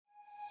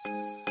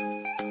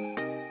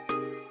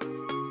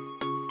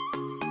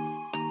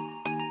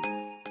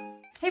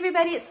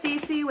everybody, it's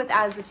Stacy with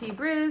As the Tea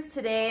Brews.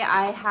 Today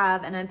I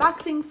have an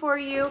unboxing for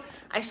you.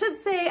 I should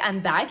say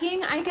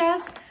unbagging, I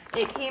guess.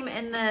 It came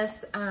in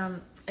this,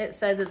 it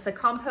says it's a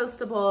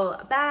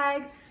compostable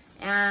bag,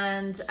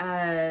 and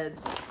I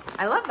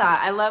love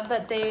that. I love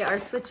that they are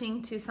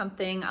switching to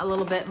something a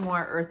little bit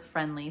more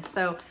earth-friendly.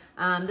 So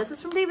this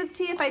is from David's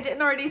Tea, if I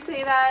didn't already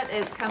say that.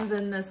 It comes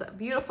in this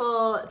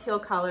beautiful teal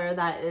color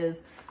that is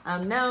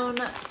known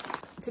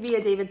to be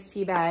a David's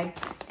Tea bag,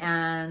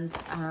 and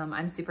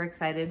I'm super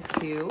excited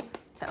to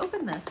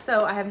open this.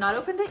 So I have not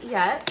opened it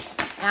yet,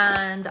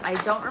 and I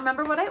don't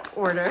remember what I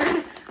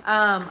ordered.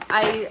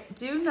 I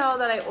do know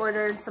that I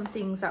ordered some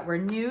things that were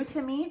new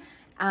to me,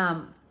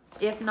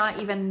 if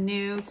not even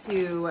new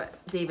to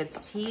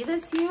David's Tea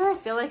this year. I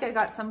feel like I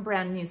got some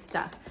brand new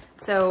stuff.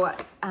 So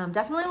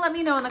definitely let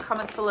me know in the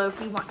comments below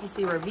if you want to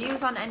see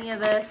reviews on any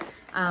of this.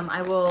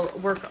 I will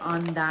work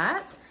on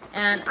that.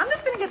 And I'm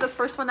just gonna get this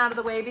first one out of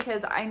the way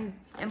because I'm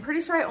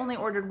pretty sure I only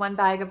ordered one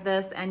bag of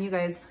this, and you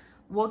guys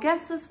will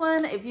guess this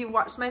one if you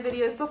watched my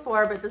videos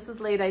before, but this is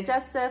Lay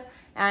Digestive,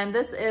 and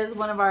this is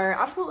one of our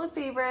absolute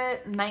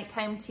favorite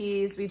nighttime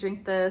teas. We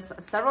drink this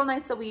several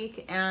nights a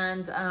week,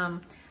 and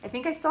I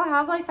think I still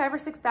have like 5 or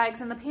 6 bags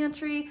in the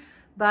pantry,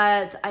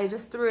 but I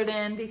just threw it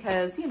in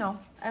because, you know,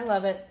 I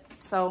love it.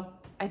 So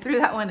I threw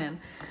that one in.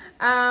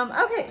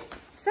 Okay,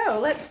 so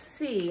let's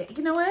see.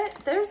 You know what?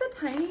 There's a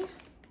tiny...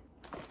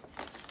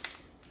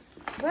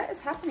 What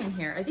is happening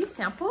here? Are these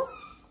samples?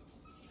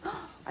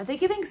 Are they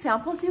giving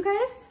samples, you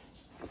guys?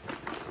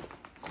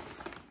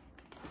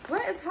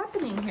 What is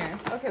happening here?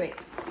 Okay, wait.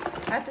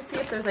 I have to see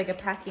if there's like a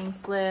packing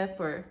slip,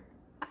 or...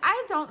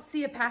 I don't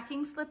see a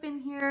packing slip in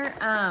here,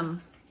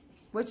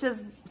 which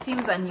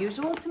seems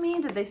unusual to me.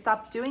 Did they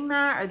stop doing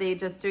that? Are they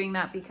just doing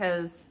that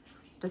because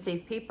to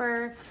save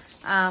paper?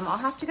 I'll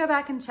have to go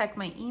back and check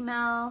my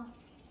email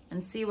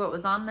and see what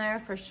was on there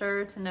for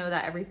sure to know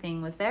that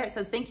everything was there. It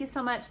says, thank you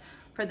so much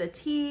for the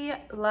tea,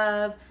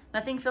 love.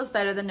 Nothing feels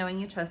better than knowing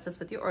you trust us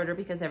with your order,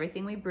 because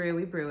everything we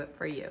brew it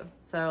for you.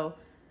 So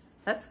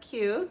that's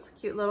cute,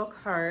 cute little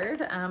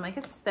card. I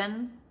guess it's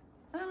been,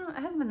 I don't know, it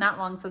hasn't been that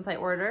long since I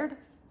ordered,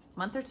 a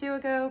month or 2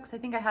 ago, because I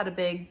think I had a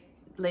big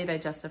Lay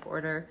Digestive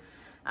order.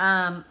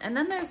 And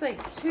then there's like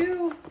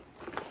two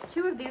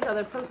of these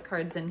other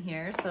postcards in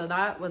here, so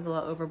that was a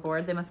little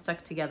overboard. They must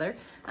stuck together.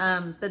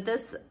 But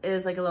this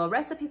is like a little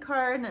recipe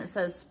card, and it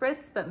says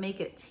spritz but make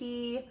it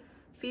tea,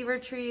 Fever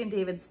Tree and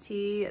David's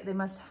Tea. They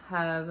must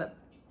have,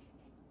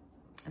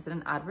 is it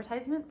an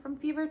advertisement from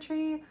Fever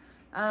Tree?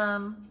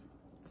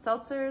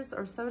 Seltzers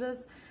or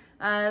sodas.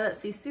 Let's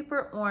see,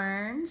 super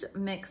orange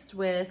mixed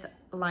with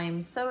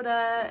lime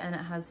soda, and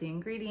it has the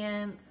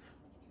ingredients.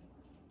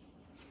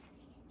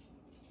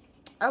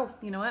 Oh,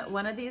 you know what?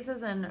 One of these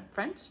is in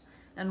French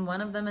and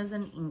one of them is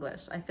in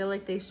English. I feel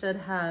like they should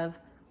have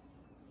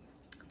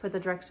put the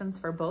directions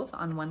for both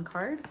on one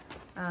card.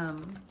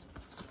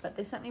 But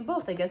they sent me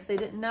both. I guess they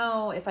didn't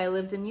know if I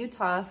lived in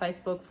Utah, if I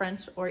spoke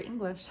French or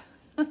English.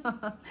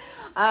 But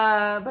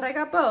I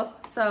got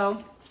both,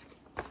 so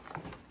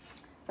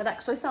that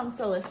actually sounds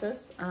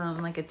delicious,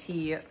 like a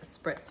tea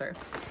spritzer.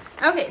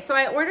 Okay, so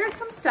I ordered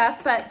some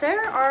stuff, but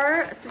there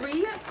are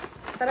 3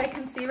 that I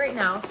can see right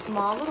now,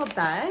 small little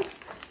bags.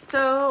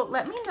 So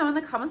let me know in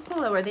the comments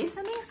below, are they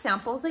sending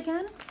samples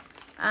again?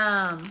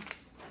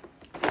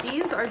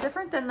 These are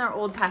different than their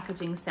old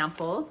packaging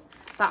samples,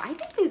 but I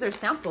think these are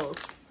samples.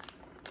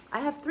 I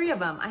have 3 of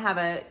them. I have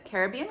a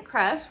Caribbean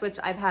Crush, which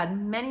I've had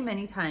many,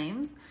 many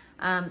times.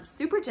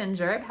 Super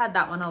Ginger, I've had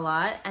that one a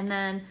lot. And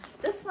then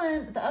this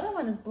one, the other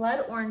one is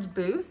Blood Orange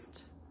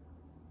Boost.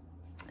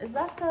 Is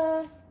that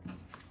the...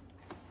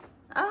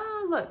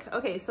 Oh, look.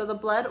 Okay, so the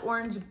Blood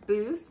Orange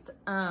Boost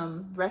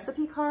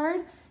recipe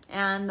card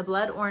and the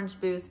Blood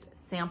Orange Boost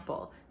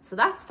sample. So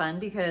that's fun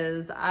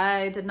because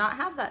I did not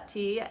have that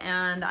tea,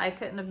 and I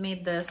couldn't have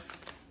made this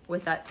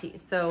with that tea.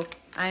 So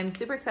I'm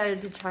super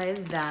excited to try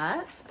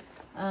that.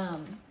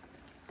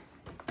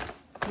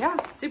 Yeah,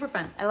 super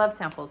fun. I love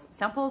samples.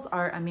 Samples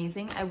are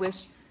amazing. I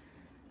wish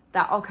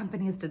that all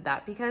companies did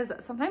that, because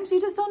sometimes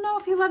you just don't know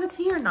if you love a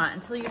tea or not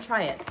until you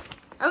try it.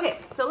 Okay,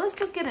 so let's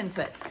just get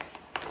into it.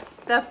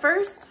 The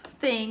first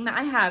thing that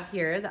I have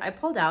here that I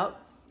pulled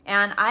out,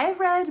 and I've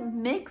read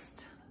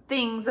mixed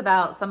things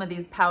about some of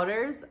these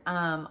powders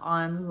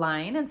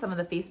online and some of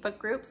the Facebook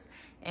groups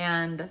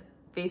and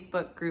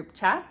Facebook group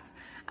chats.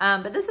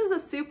 But this is a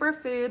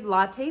superfood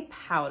latte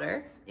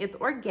powder. It's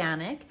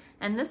organic,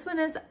 and this one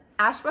is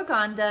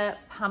ashwagandha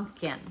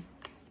pumpkin.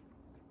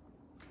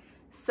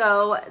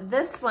 So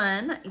this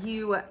one,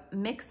 you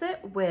mix it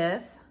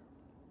with,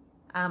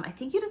 I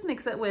think you just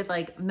mix it with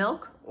like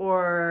milk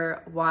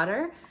or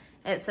water.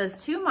 It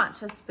says 2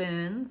 matcha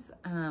spoons,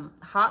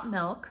 hot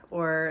milk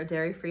or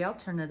dairy-free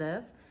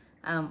alternative,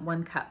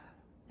 1 cup,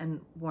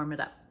 and warm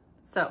it up.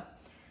 So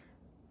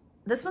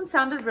this one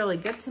sounded really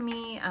good to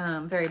me,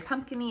 very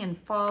pumpkin-y and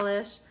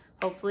fallish.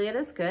 Hopefully it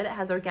is good. It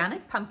has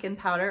organic pumpkin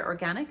powder,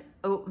 organic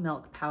oat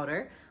milk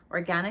powder,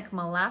 organic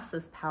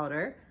molasses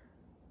powder,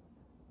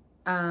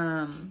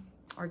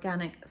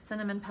 organic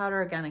cinnamon powder,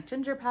 organic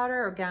ginger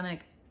powder,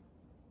 organic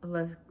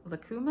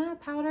lucuma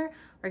powder,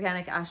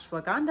 organic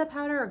ashwagandha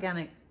powder,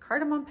 organic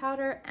cardamom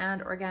powder,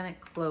 and organic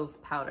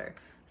clove powder.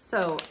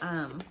 So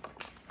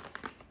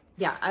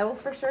yeah, I will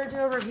for sure do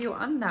a review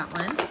on that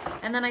one.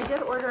 And then I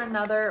did order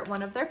another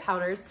one of their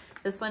powders.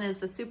 This one is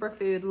the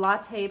Superfood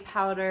Latte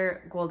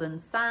Powder Golden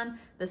Sun.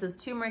 This is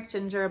turmeric,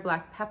 ginger,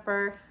 black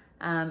pepper,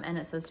 and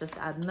it says just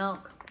add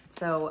milk.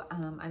 So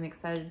I'm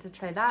excited to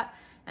try that.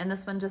 And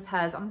this one just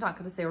has, I'm not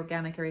gonna say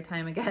organic every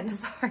time again,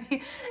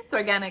 sorry. It's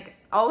organic,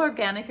 all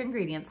organic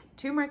ingredients.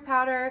 Turmeric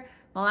powder,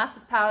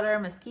 molasses powder,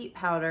 mesquite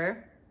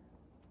powder,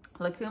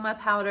 lucuma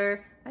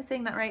powder, am I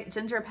saying that right?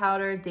 Ginger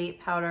powder, date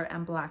powder,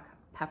 and black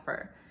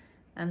pepper.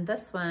 And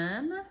this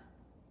one,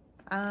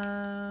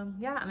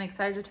 yeah, I'm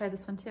excited to try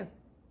this one too.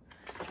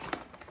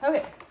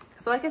 Okay,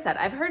 so like I said,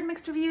 I've heard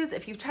mixed reviews.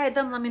 If you've tried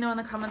them, let me know in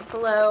the comments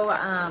below.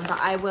 But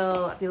I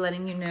will be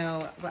letting you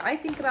know what I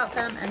think about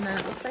them. And then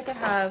it looks like I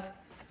have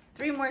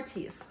 3 more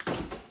teas.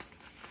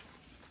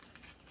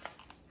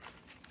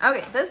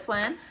 Okay, this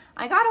one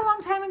I got a long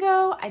time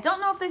ago. I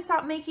don't know if they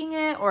stopped making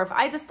it or if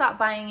I just stopped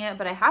buying it,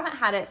 but I haven't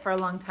had it for a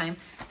long time.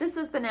 This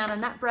is banana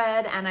nut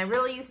bread, and I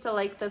really used to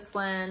like this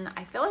one.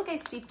 I feel like I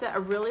steeped it a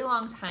really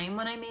long time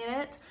when I made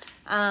it,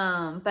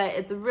 but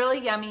it's really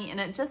yummy, and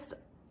I just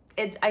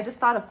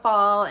thought of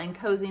fall and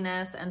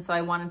coziness, and so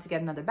I wanted to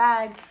get another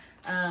bag.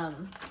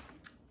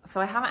 So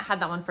I haven't had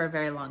that one for a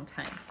very long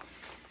time.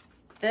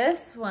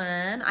 This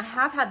one, I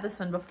have had this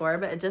one before,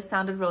 but it just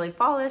sounded really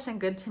fallish and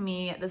good to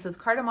me. This is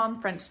cardamom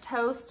French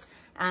toast,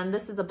 and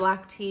this is a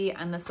black tea,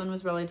 and this one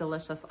was really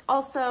delicious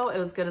also. It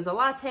was good as a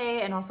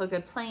latte and also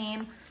good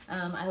plain.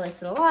 I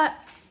liked it a lot.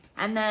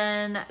 And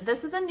then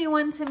this is a new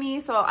one to me,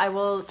 so I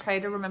will try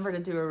to remember to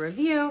do a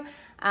review.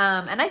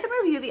 And I can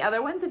review the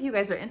other ones if you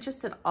guys are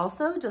interested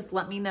also. Just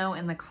let me know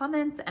in the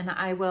comments, and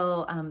I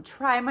will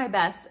try my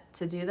best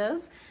to do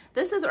those.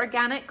 This is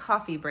Organic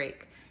Coffee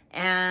Break.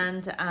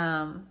 And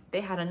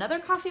they had another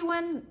coffee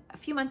one a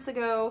few months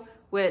ago,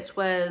 which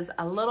was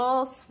a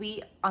little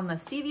sweet on the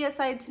stevia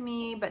side to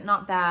me, but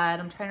not bad.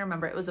 I'm trying to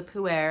remember. It was a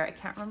pu'er. I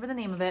can't remember the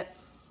name of it.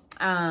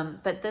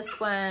 But this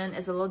one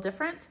is a little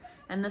different.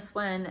 And this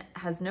one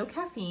has no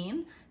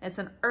caffeine. It's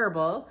an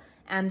herbal.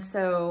 And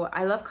so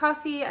I love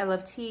coffee. I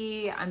love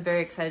tea. I'm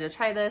very excited to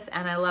try this.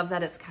 And I love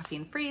that it's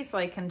caffeine free, so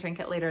I can drink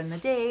it later in the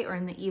day or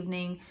in the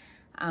evening.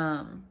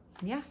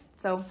 Yeah.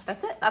 So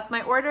that's it. That's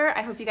my order.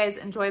 I hope you guys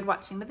enjoyed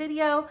watching the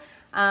video.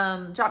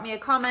 Drop me a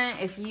comment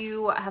if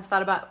you have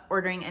thought about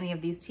ordering any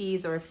of these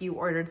teas, or if you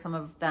ordered some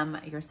of them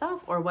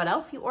yourself, or what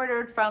else you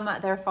ordered from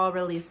their fall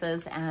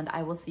releases. And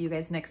I will see you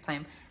guys next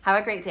time. Have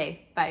a great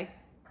day. Bye.